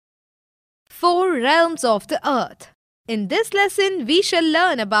4 realms of the Earth. In this lesson, we shall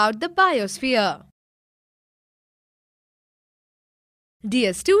learn about the biosphere.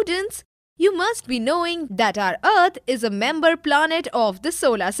 Dear students, you must be knowing that our Earth is a member planet of the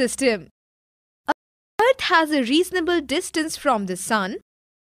solar system. Earth has a reasonable distance from the Sun.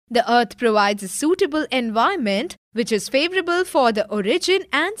 The Earth provides a suitable environment which is favorable for the origin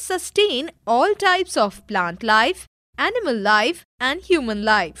and sustain all types of plant life, animal life and human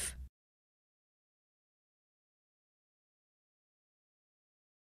life.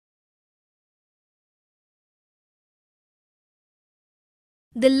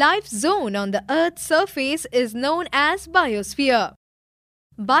 The life zone on the Earth's surface is known as biosphere.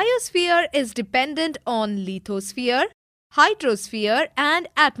 Biosphere is dependent on lithosphere, hydrosphere and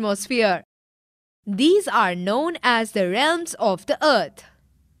atmosphere. These are known as the realms of the Earth.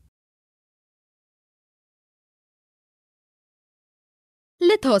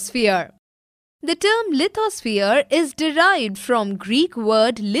 Lithosphere. The term lithosphere is derived from Greek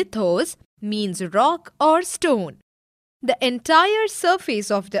word lithos, means rock or stone. The entire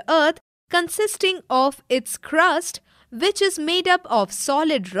surface of the Earth consisting of its crust, which is made up of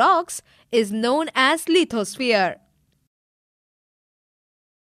solid rocks, is known as lithosphere.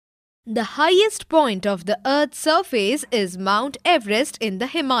 The highest point of the Earth's surface is Mount Everest in the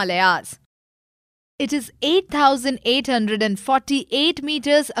Himalayas. It is 8,848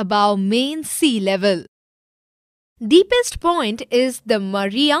 meters above mean sea level. Deepest point is the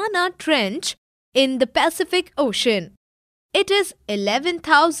Mariana Trench in the Pacific Ocean. It is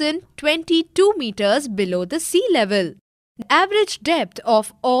 11,022 meters below the sea level. The average depth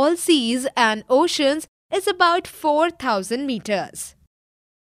of all seas and oceans is about 4,000 meters.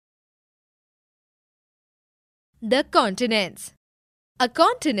 The continents. A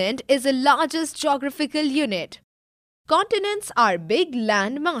continent is the largest geographical unit. Continents are big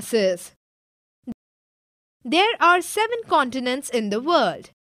land masses. There are 7 continents in the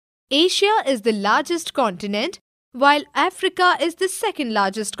world. Asia is the largest continent, while Africa is the second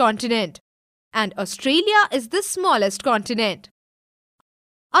largest continent, and Australia is the smallest continent.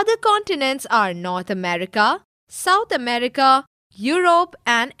 Other continents are North America, South America, Europe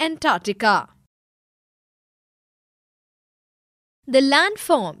and Antarctica. The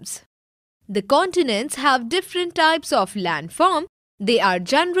landforms. The continents have different types of landform. They are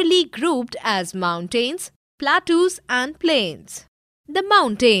generally grouped as mountains, plateaus and plains. The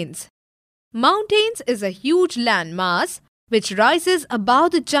mountains. Mountains is a huge landmass which rises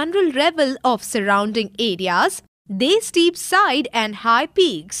above the general level of surrounding areas. Their steep side and high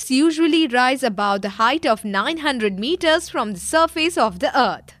peaks usually rise above the height of 900 meters from the surface of the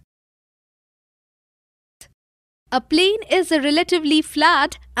Earth. A plain is a relatively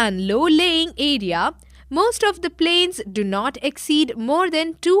flat and low-lying area. Most of the plains do not exceed more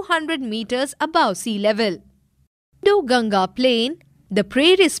than 200 meters above sea level. Indo-Ganga Plain, the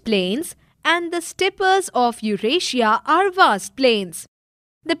Prairies Plains, and the steppes of Eurasia are vast plains.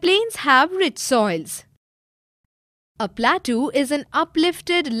 The plains have rich soils. A plateau is an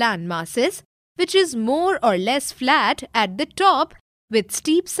uplifted landmasses which is more or less flat at the top with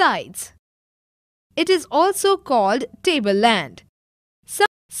steep sides. It is also called tableland.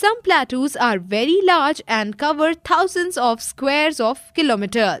 Some plateaus are very large and cover thousands of squares of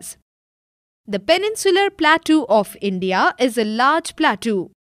kilometers. The Peninsular Plateau of India is a large plateau.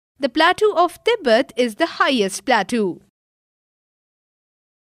 The plateau of Tibet is the highest plateau.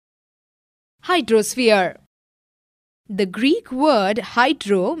 Hydrosphere. The Greek word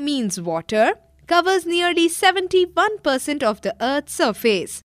hydro means water, covers nearly 71% of the Earth's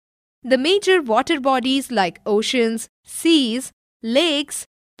surface. The major water bodies like oceans, seas, lakes,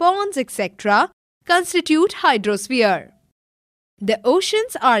 ponds, etc. constitute hydrosphere. The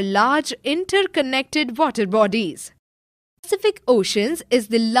oceans are large interconnected water bodies. Pacific Ocean is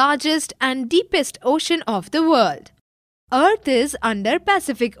the largest and deepest ocean of the world. Earth is under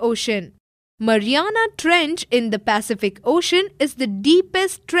Pacific Ocean. Mariana Trench in the Pacific Ocean is the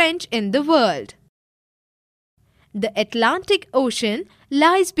deepest trench in the world. The Atlantic Ocean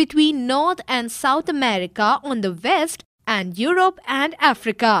lies between North and South America on the west and Europe and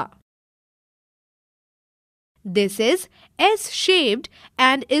Africa. This is S-shaped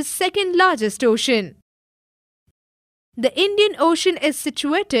and is second largest ocean. The Indian Ocean is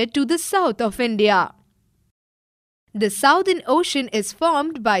situated to the south of India. The Southern Ocean is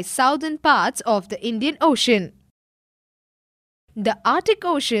formed by southern parts of the Indian Ocean. The Arctic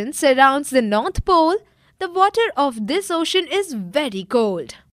Ocean surrounds the North Pole. The water of this ocean is very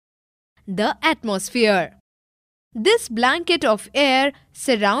cold. The atmosphere. This blanket of air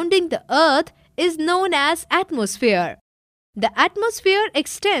surrounding the Earth is known as atmosphere. The atmosphere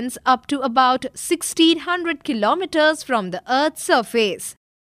extends up to about 1600 kilometers from the Earth's surface.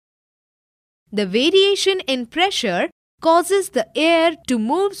 The variation in pressure causes the air to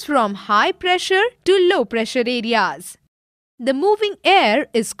move from high pressure to low pressure areas. The moving air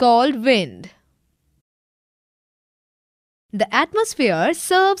is called wind. The atmosphere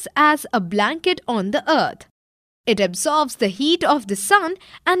serves as a blanket on the Earth. It absorbs the heat of the sun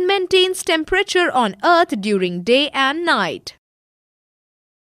and maintains temperature on Earth during day and night.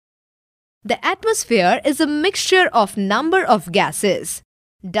 The atmosphere is a mixture of number of gases,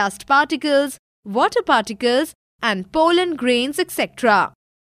 dust particles, water particles, and pollen grains, etc.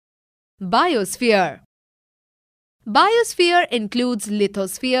 Biosphere. Biosphere includes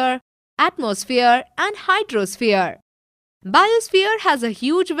lithosphere, atmosphere, and hydrosphere. Biosphere has a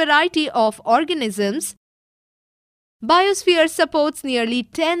huge variety of organisms. Biosphere supports nearly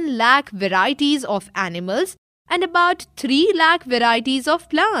 10 lakh varieties of animals and about 3 lakh varieties of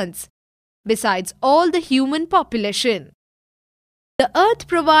plants, besides all the human population. The Earth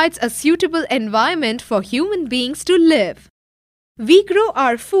provides a suitable environment for human beings to live. We grow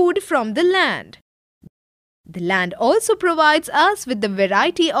our food from the land. The land also provides us with a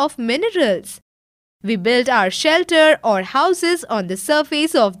variety of minerals. We build our shelter or houses on the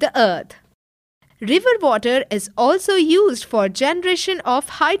surface of the Earth. River water is also used for generation of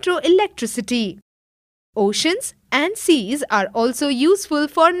hydroelectricity. Oceans and seas are also useful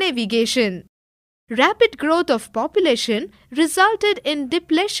for navigation. Rapid growth of population resulted in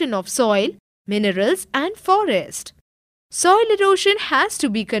depletion of soil, minerals, and forest. Soil erosion has to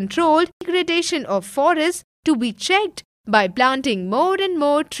be controlled, degradation of forests to be checked by planting more and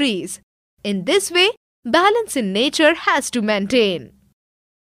more trees. In this way, balance in nature has to maintain.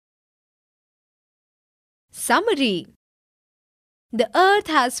 Summary. The Earth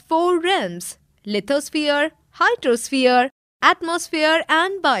has 4 realms: lithosphere, hydrosphere, atmosphere,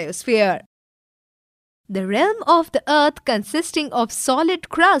 and biosphere. The realm of the Earth consisting of solid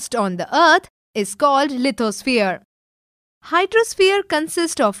crust on the Earth is called lithosphere. Hydrosphere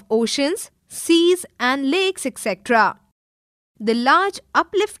consists of oceans, seas, and lakes, etc. The large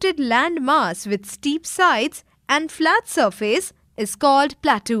uplifted land mass with steep sides and flat surface is called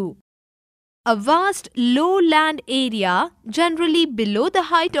plateau. A vast low land area, generally below the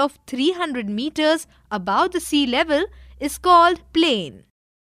height of 300 meters above the sea level, is called plain.